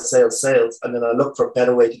 sales, and then I look for a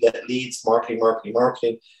better way to get leads, marketing.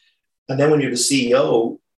 And then when you're the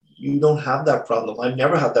CEO, you don't have that problem. I've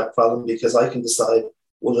never had that problem because I can decide,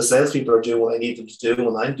 well, the salespeople are doing what I need them to do,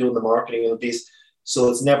 and I'm doing the marketing and these. So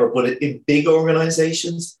it's never, but in big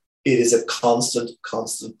organizations, it is a constant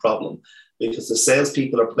problem because the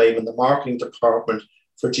salespeople are blaming the marketing department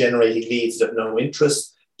for generating leads that have no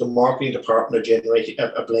interest. The marketing department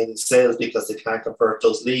are blaming sales because they can't convert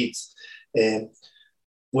those leads.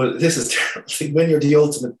 Well, this is terrible. When you're the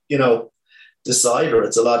ultimate, you know, decider,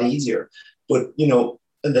 it's a lot easier. But, you know,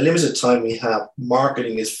 in the limited time we have,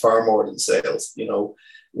 marketing is far more than sales. You know,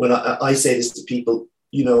 when I say this to people,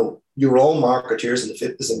 you know, you're all marketeers in the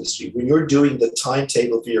fitness industry. When you're doing the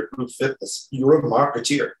timetable for your group fitness, you're a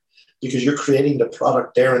marketeer because you're creating the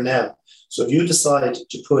product there and now. So if you decide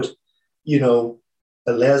to put, you know,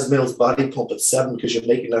 a Les Mills body pump at 7 because you're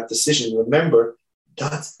making that decision, remember,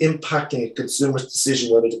 that's impacting a consumer's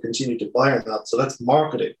decision whether to continue to buy or not. So that's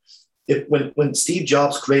marketing. When Steve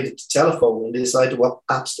Jobs created the telephone and they decided what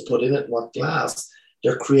apps to put in it and what glass,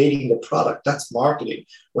 they're creating the product. That's marketing.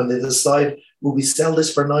 When they decide, will we sell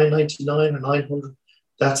this for $9.99 or $900?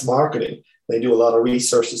 That's marketing. They do a lot of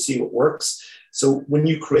research to see what works. So when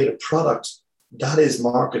you create a product, that is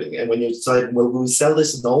marketing. And when you decide, well, will we sell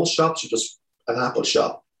this in all shops or just an Apple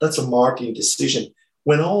shop? That's a marketing decision.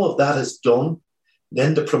 When all of that is done,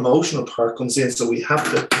 then the promotional part comes in. So we have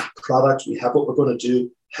the product, we have what we're going to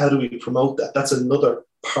do. How do we promote that? That's another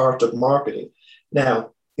part of marketing.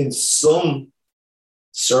 Now, in some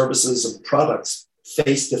services and products,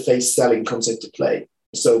 face-to-face selling comes into play.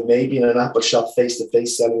 So maybe in an Apple shop,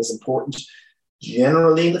 face-to-face selling is important.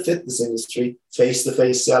 Generally in the fitness industry,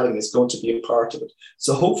 face-to-face selling is going to be a part of it.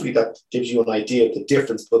 So hopefully that gives you an idea of the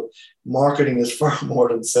difference. But marketing is far more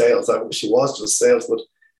than sales. I wish it was just sales, but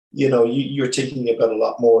you know, you're thinking about a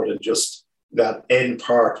lot more than just that end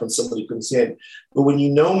part when somebody comes in. But when you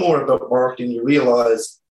know more about marketing, you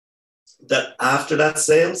realize that after that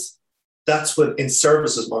sales, that's when in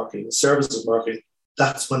services marketing,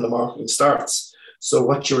 that's when the marketing starts. So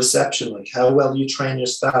what's your reception like? How well do you train your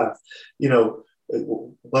staff? You know,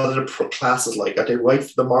 what are the classes like? Are they right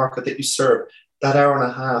for the market that you serve? That hour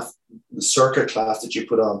and a half circuit class that you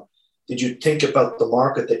put on, Did you think about the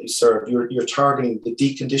market that you serve? You're targeting the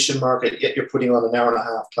deconditioned market, yet you're putting on an hour and a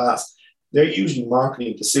half class. They're usually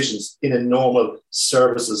marketing decisions in a normal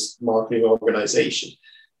services marketing organization.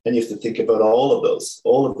 And you have to think about all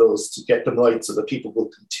of those to get them right so that people will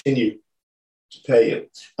continue to pay you.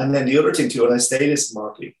 And then the other thing too, and I say this in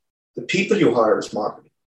marketing, the people you hire is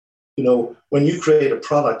marketing. You know, when you create a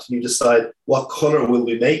product and you decide what color will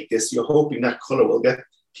we make this, you're hoping that color will get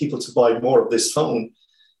people to buy more of this phone.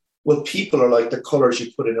 Well, people are like the colors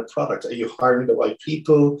you put in a product. Are you hiring the right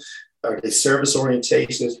people? Are they service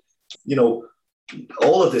orientated? You know,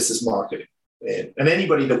 all of this is marketing. And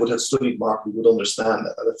anybody that would have studied marketing would understand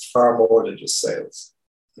that it's far more than just sales.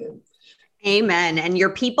 Yeah. Amen. And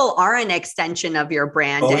your people are an extension of your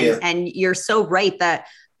brand. And you're so right that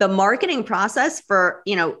the marketing process for,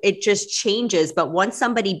 you know, it just changes. But once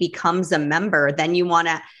somebody becomes a member, then you want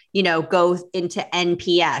to, you know, go into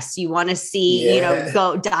NPS. You want to see, you know,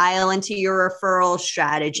 go dial into your referral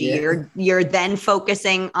strategy. You're then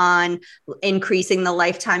focusing on increasing the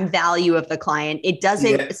lifetime value of the client. It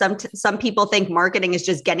doesn't, some people think marketing is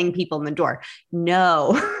just getting people in the door.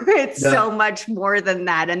 No, it's so much more than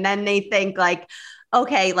that. And then they think like,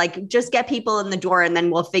 okay, like just get people in the door and then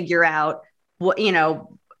we'll figure out what, you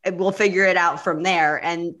know, we'll figure it out from there.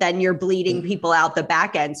 And then you're bleeding people out the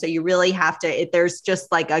back end. So you really have to, there's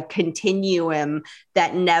just like a continuum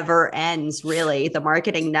that never ends, really. The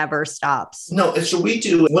marketing never stops. No, so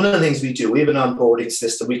one of the things we do, we have an onboarding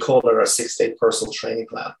system. We call it our 6-day personal training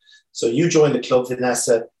plan. So you join the club,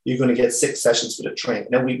 Vanessa, you're going to get 6 sessions for the training.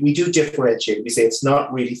 Now we do differentiate. We say it's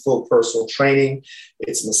not really full personal training.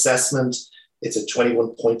 It's an assessment. It's a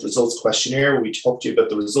 21-point results questionnaire where we talk to you about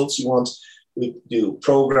the results you want. We do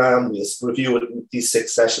program, we review it in these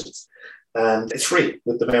 6 sessions, and it's free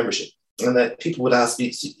with the membership. And that people would ask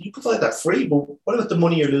me, you provide that free, but what about the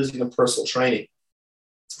money you're losing in personal training?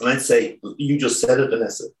 And I'd say, you just said it,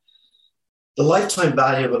 Vanessa. The lifetime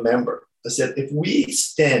value of a member, I said, if we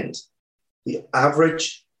extend the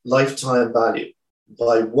average lifetime value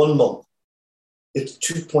by 1 month, it's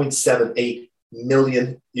 2.78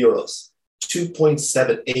 million euros.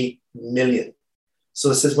 2.78 million.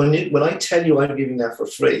 So it says, when I tell you I'm giving that for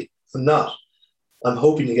free, I'm not. I'm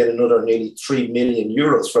hoping to get another nearly 3 million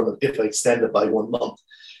euros from it if I extend it by 1 month.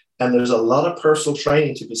 And there's a lot of personal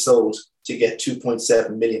training to be sold to get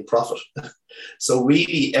 2.7 million profit. So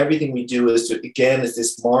really everything we do is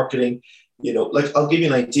this marketing, you know, like I'll give you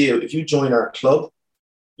an idea. If you join our club,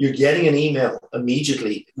 you're getting an email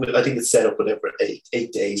immediately. I think it's set up whatever,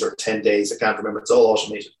 8 days or 10 days. I can't remember. It's all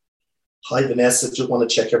automated. Hi, Vanessa, just want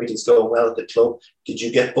to check everything's going well at the club. Did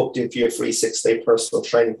you get booked in for your free 6-day personal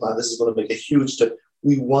training plan? This is going to make a huge difference.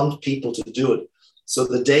 We want people to do it. So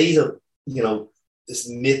the days of, you know, this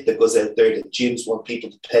myth that goes out there that gyms want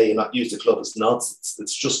people to pay and not use the club is nonsense.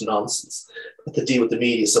 It's just nonsense. But to deal with the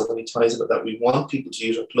media so many times about that, we want people to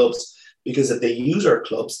use our clubs because if they use our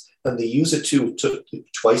clubs and they use it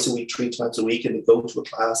twice a week, 3 times a week, and they go to a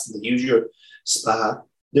class and they use your spa,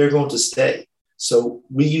 they're going to stay. So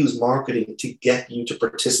we use marketing to get you to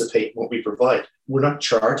participate in what we provide. We're not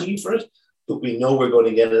charging you for it, but we know we're going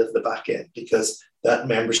to get it at the back end because that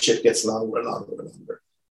membership gets longer and longer and longer.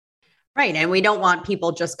 Right. And we don't want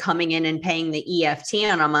people just coming in and paying the EFT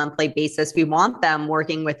on a monthly basis. We want them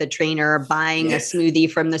working with a trainer, buying a smoothie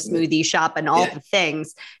from the smoothie shop and all the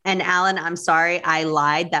things. And Alan, I'm sorry, I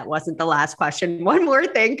lied. That wasn't the last question. One more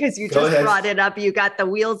thing, because you just brought it up. You got the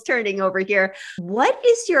wheels turning over here.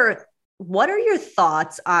 What are your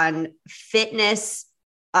thoughts on fitness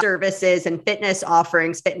services and fitness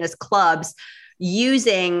offerings, fitness clubs,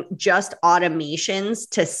 using just automations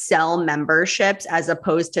to sell memberships as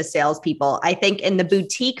opposed to salespeople? I think in the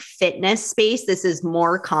boutique fitness space, this is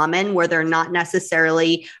more common where they're not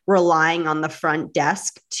necessarily relying on the front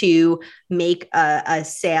desk to make a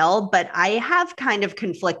sale, but I have kind of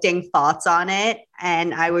conflicting thoughts on it.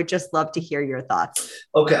 And I would just love to hear your thoughts.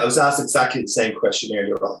 Okay. I was asked exactly the same question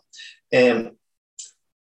earlier on.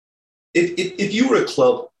 If you were a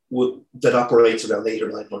club that operates around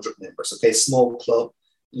 800 or 900 members, okay, small club,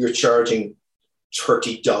 you're charging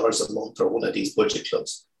 $30 a month or one of these budget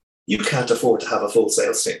clubs, you can't afford to have a full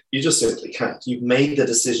sales team. You just simply can't. You've made the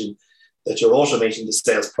decision that you're automating the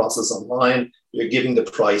sales process online, you're giving the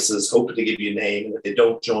prices, hoping to give you a name, and if they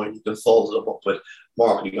don't join, you can follow them up with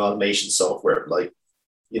marketing automation software. Like,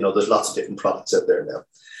 you know, there's lots of different products out there now.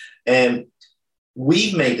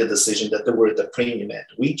 We've made the decision that we're at the premium end.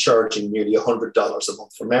 We charging nearly $100 a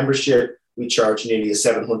month for membership. We charge nearly a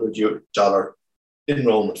 $700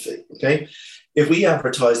 enrollment fee. Okay, if we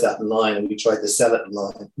advertise that online and we try to sell it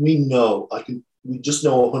online, we just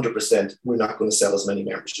know 100% we're not going to sell as many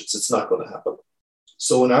memberships. It's not going to happen.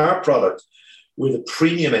 So in our product, we're the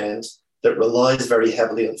premium end that relies very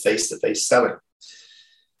heavily on face-to-face selling.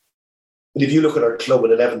 But if you look at our club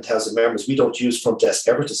with 11,000 members, we don't use front desk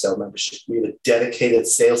ever to sell membership. We have a dedicated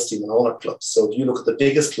sales team in all our clubs. So if you look at the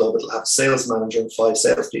biggest club, it'll have a sales manager and 5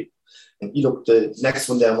 salespeople. And you look, the next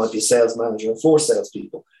one down might be a sales manager and 4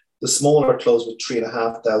 salespeople. The smaller clubs with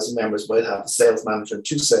 3,500 members might have a sales manager and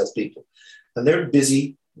 2 salespeople. And they're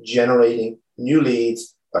busy generating new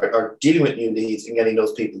leads, or dealing with new leads and getting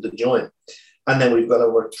those people to join. And then we've got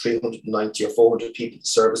over 390 or 400 people to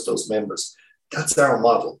service those members. That's our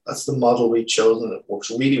model. That's the model we've chosen. It works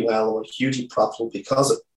really well and we're hugely profitable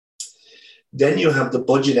because of it. Then you have the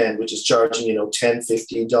budget end, which is charging, $10,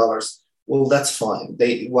 $15. Well, that's fine.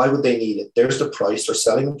 Why would they need it? There's the price. They're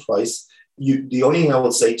selling the price. The only thing I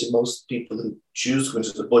would say to most people who choose to go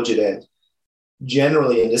into the budget end,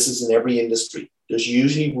 generally, and this is in every industry, there's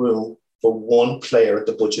usually room for one player at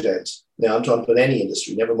the budget end. Now, I'm talking about any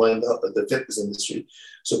industry, never mind the fitness industry.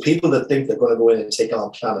 So people that think they're going to go in and take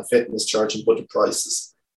on Planet Fitness charging budget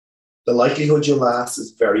prices, the likelihood you'll last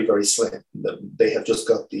is very, very slim. They have just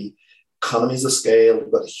got the economies of scale.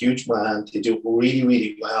 They've got a huge brand. They do it really,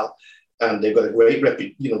 really well. And they've got a great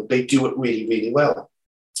reputation. They do it really, really well.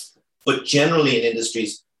 But generally in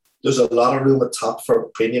industries, there's a lot of room at top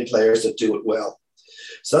for premium players that do it well.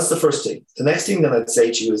 So that's the first thing. The next thing that I'd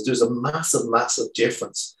say to you is there's a massive, massive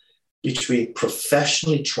difference between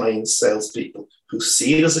professionally trained salespeople who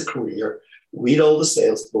see it as a career, read all the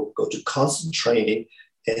sales book, go to constant training,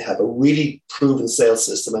 and have a really proven sales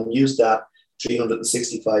system and use that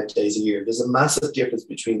 365 days a year. There's a massive difference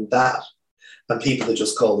between that and people that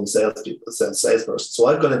just call them salespeople, salesperson. So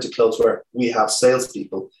I've gone into clubs where we have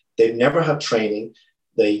salespeople. They've never had training.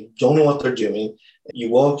 They don't know what they're doing. You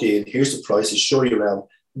walk in, here's the prices, show you around.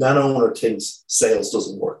 That owner thinks sales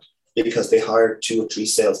doesn't work because they hired 2 or 3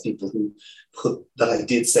 salespeople who put that I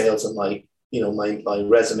did sales on my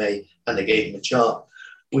resume and they gave them a job.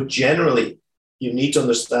 But generally, you need to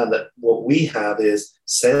understand that what we have is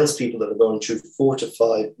salespeople that are going through 4 to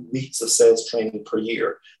 5 weeks of sales training per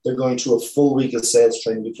year. They're going through a full week of sales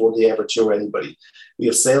training before they ever tour anybody. We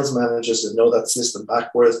have sales managers that know that system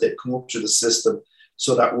backwards. They've come up through the system,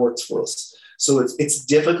 so that works for us. So it's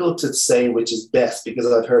difficult to say which is best because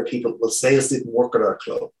I've heard people, well, sales didn't work at our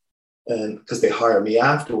club, and because they hire me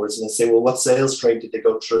afterwards and they say, well, what sales training did they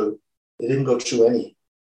go through? They didn't go through any.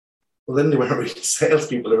 Well, then they weren't really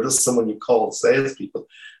salespeople. They were just someone you called salespeople.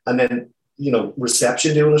 And then,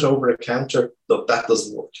 reception doing it over a counter, look, that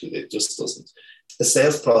doesn't work. It just doesn't. The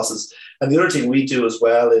sales process. And the other thing we do as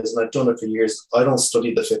well is, and I've done it for years, I don't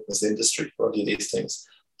study the fitness industry for any of these things.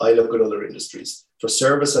 I look at other industries. For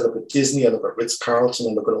service, I look at Disney, I look at Ritz-Carlton,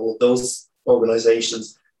 I look at all of those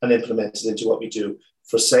organizations and implement it into what we do.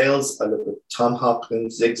 For sales, I look at Tom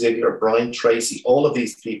Hopkins, Zig Ziglar, Brian Tracy, all of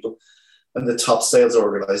these people, and the top sales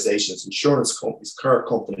organizations, insurance companies, car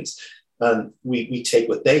companies. And we take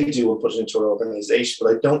what they do and put it into our organization.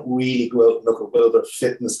 But I don't really go out and look at what other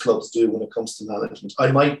fitness clubs do when it comes to management.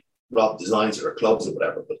 I might rob designs or clubs or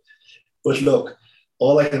whatever. But look,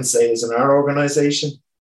 all I can say is in our organization,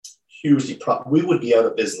 we would be out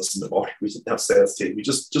of business in the morning. We didn't have a sales team. We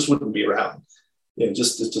just wouldn't be around.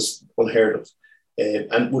 Just unheard of.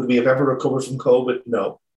 And would we have ever recovered from COVID?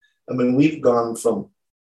 No. I mean, we've gone from,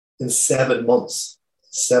 in 7 months,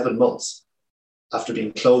 after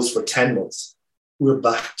being closed for 10 months, we're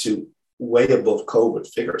back to way above COVID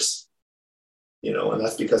figures. And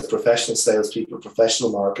that's because professional salespeople,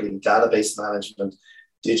 professional marketing, database management,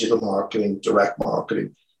 digital marketing, direct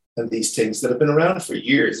marketing, and these things that have been around for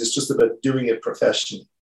years. It's just about doing it professionally.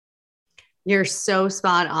 You're so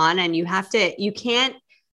spot on. And you can't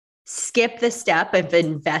skip the step of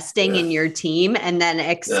investing in your team and then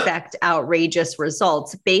expect outrageous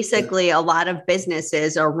results. Basically, a lot of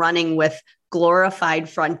businesses are running with glorified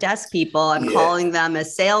front desk people and calling them a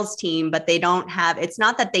sales team, but they don't have, it's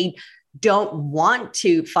not that they don't want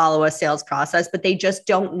to follow a sales process, but they just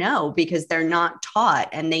don't know because they're not taught,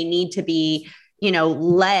 and they need to be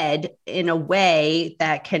led in a way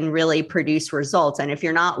that can really produce results. And if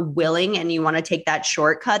you're not willing and you want to take that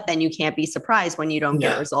shortcut, then you can't be surprised when you don't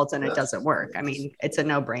get results and it doesn't work. I mean, it's a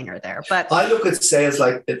no-brainer there. But I look at sales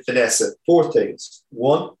like Vanessa, 4 things.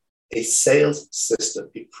 1, a sales system,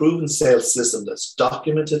 a proven sales system that's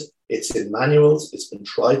documented. It's in manuals. It's been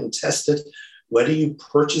tried and tested. Whether you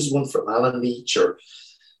purchase one from Alan Leach or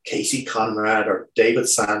Casey Conrad or David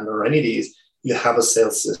Sandler or any of these, you have a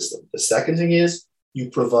sales system. The second thing is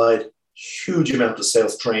you provide huge amount of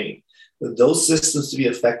sales training. With those systems to be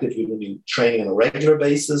effective, you're going to be training on a regular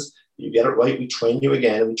basis. You get it right, we train you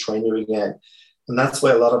again, and we train you again. And that's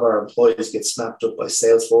why a lot of our employees get snapped up by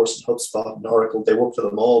Salesforce and HubSpot and Oracle. They work for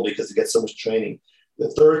them all because they get so much training. The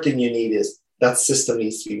third thing you need is that system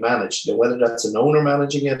needs to be managed. Now, whether that's an owner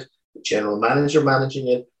managing it, a general manager managing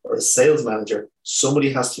it, or a sales manager,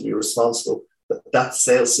 somebody has to be responsible that that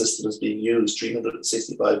sales system is being used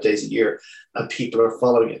 365 days a year and people are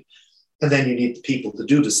following it. And then you need the people to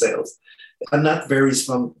do the sales. And that varies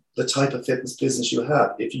from the type of fitness business you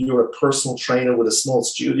have. If you're a personal trainer with a small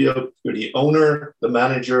studio, you're the owner, the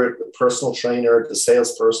manager, the personal trainer, the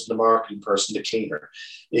salesperson, the marketing person, the cleaner.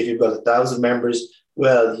 If you've got 1,000 members,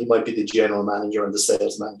 well, you might be the general manager and the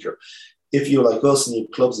sales manager. If you're like us and you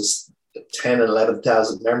have clubs of 10 and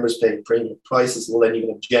 11,000 members paying premium prices, well, then you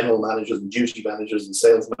can have general managers and duty managers and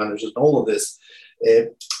sales managers and all of this.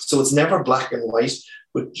 So it's never black and white,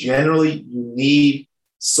 but generally you need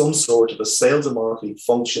some sort of a sales and marketing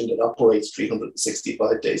function that operates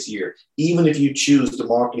 365 days a year, even if you choose the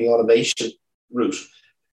marketing automation route.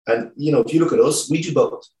 And, if you look at us, we do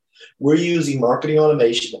both. We're using marketing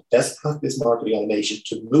automation, best practice marketing automation,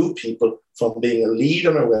 to move people from being a lead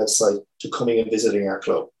on our website to coming and visiting our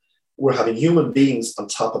club. We're having human beings on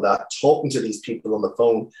top of that, talking to these people on the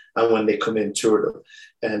phone, and when they come in, tour them.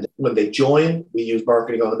 And when they join, we use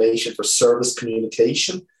marketing automation for service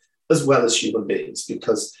communication, as well as human beings,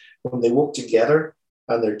 because when they work together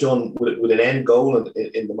and they're done with an end goal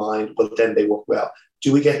in the mind, well, then they work well.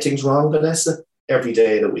 Do we get things wrong, Vanessa? Every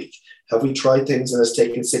day of the week. Have we tried things and it's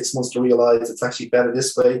taken 6 months to realize it's actually better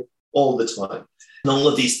this way? All the time. And all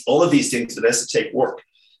of these things, Vanessa, take work.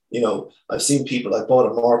 I've seen people, I bought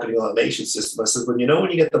a marketing automation system. I said, when you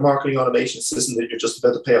get the marketing automation system that you're just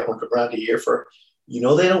about to pay $100,000 a year for, they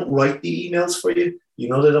don't write the emails for you. They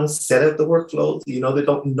don't set out the workflows. They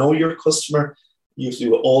don't know your customer. You have to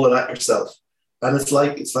do all of that yourself. And it's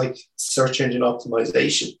like search engine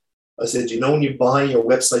optimization. I said, when you buy your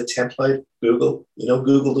website template, Google,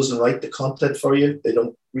 Google doesn't write the content for you. They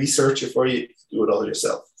don't research it for you. You do it all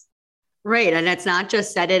yourself. Right. And it's not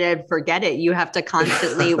just set it and forget it. You have to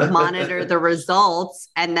constantly monitor the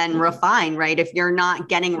results and then refine, right? If you're not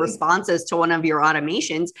getting responses to one of your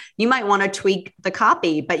automations, you might want to tweak the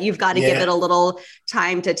copy, but you've got to give it a little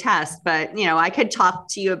time to test. But, I could talk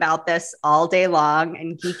to you about this all day long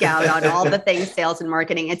and geek out on all the things sales and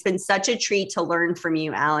marketing. It's been such a treat to learn from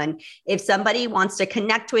you, Alan. If somebody wants to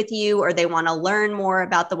connect with you or they want to learn more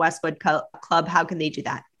about the Westwood Club, how can they do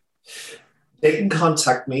that? They can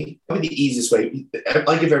contact me. Probably the easiest way.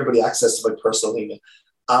 I give everybody access to my personal email.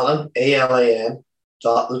 Alan, ALAN,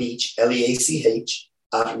 .leach, LEACH,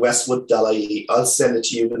 @westwood.ie. I'll send it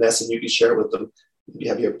to you, Vanessa, and you can share it with them. You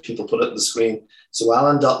have your people put it on the screen. So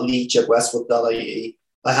alan.leach @westwood.ie.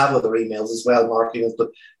 I have other emails as well, marketing.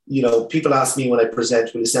 But, people ask me when I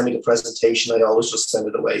present, will you send me the presentation? I always just send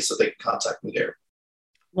it away so they can contact me there.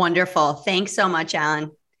 Wonderful. Thanks so much,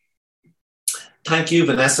 Alan. Thank you,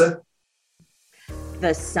 Vanessa.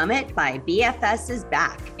 The Summit by BFS is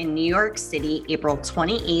back in New York City, April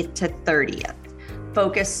 28th to 30th.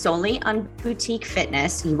 Focused solely on boutique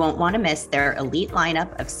fitness, you won't want to miss their elite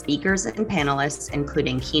lineup of speakers and panelists,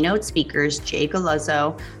 including keynote speakers Jay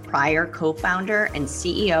Galuzzo, prior co-founder and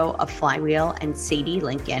CEO of Flywheel, and Sadie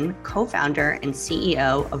Lincoln, co-founder and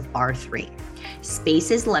CEO of Bar3. Space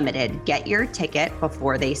is limited. Get your ticket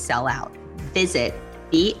before they sell out. Visit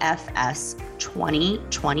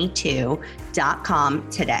bfs2022.com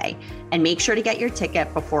today and make sure to get your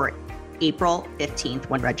ticket before April 15th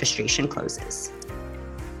when registration closes.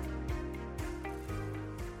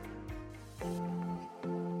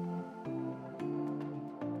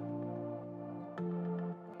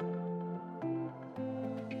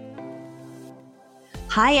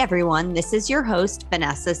 Hi, everyone. This is your host,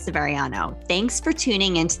 Vanessa Severiano. Thanks for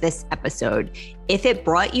tuning into this episode. If it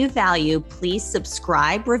brought you value, please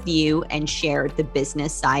subscribe, review, and share the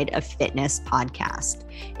Business Side of Fitness podcast.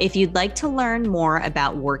 If you'd like to learn more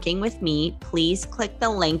about working with me, please click the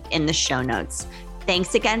link in the show notes.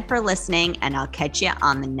 Thanks again for listening, and I'll catch you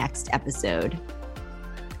on the next episode.